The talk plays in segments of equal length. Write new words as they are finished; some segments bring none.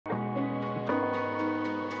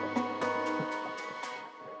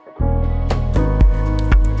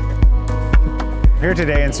Here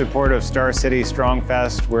today in support of Star City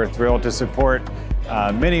Strongfest. We're thrilled to support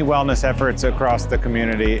many wellness efforts across the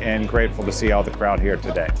community and grateful to see all the crowd here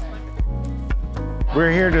today.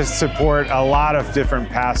 We're here to support a lot of different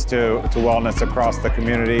paths to wellness across the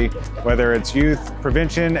community, whether it's youth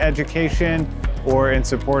prevention, education, or in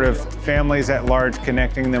support of families at large,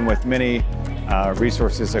 connecting them with many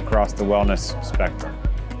resources across the wellness spectrum.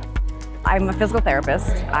 I'm a physical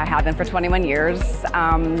therapist. I have been for 21 years.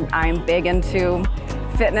 I'm big into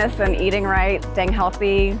fitness and eating right, staying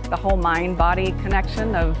healthy, the whole mind-body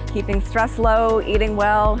connection of keeping stress low, eating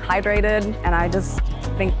well, hydrated, and I just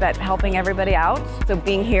think that helping everybody out, so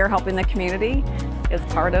being here helping the community is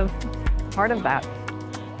part of that.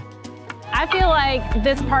 I feel like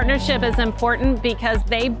this partnership is important because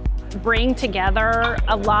they bring together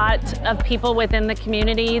a lot of people within the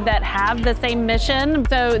community that have the same mission.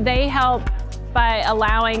 So they help by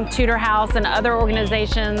allowing Tudor House and other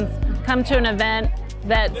organizations come to an event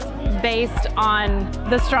that's based on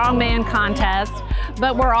the strongman contest,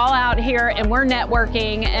 but we're all out here and we're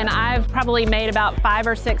networking, and I've probably made about 5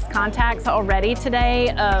 or 6 contacts already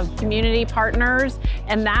today of community partners,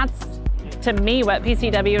 and that's to me what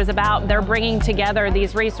PCW is about. They're bringing together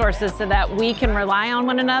these resources so that we can rely on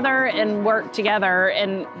one another and work together,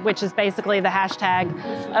 and which is basically the hashtag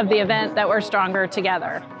of the event, that we're stronger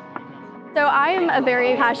together. So I am a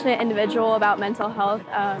very passionate individual about mental health.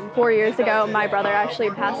 4 years ago, my brother actually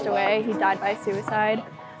passed away. He died by suicide.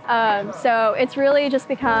 So it's really just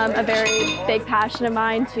become a very big passion of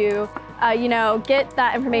mine to, get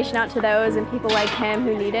that information out to those and people like him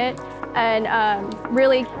who need it, and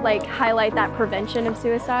really highlight that prevention of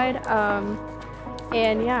suicide.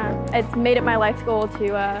 And yeah, it's made it my life goal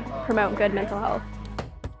to promote good mental health.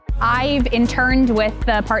 I've interned with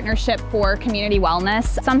the Partnership for Community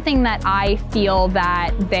Wellness. Something that I feel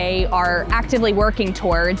that they are actively working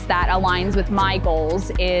towards that aligns with my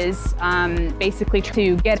goals is basically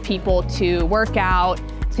to get people to work out,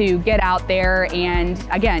 to get out there and,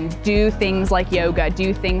 again, do things like yoga,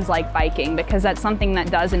 do things like biking, because that's something that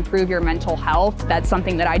does improve your mental health. That's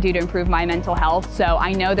something that I do to improve my mental health. So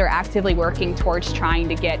I know they're actively working towards trying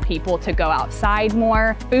to get people to go outside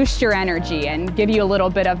more, boost your energy, and give you a little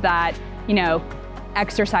bit of that,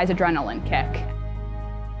 exercise adrenaline kick.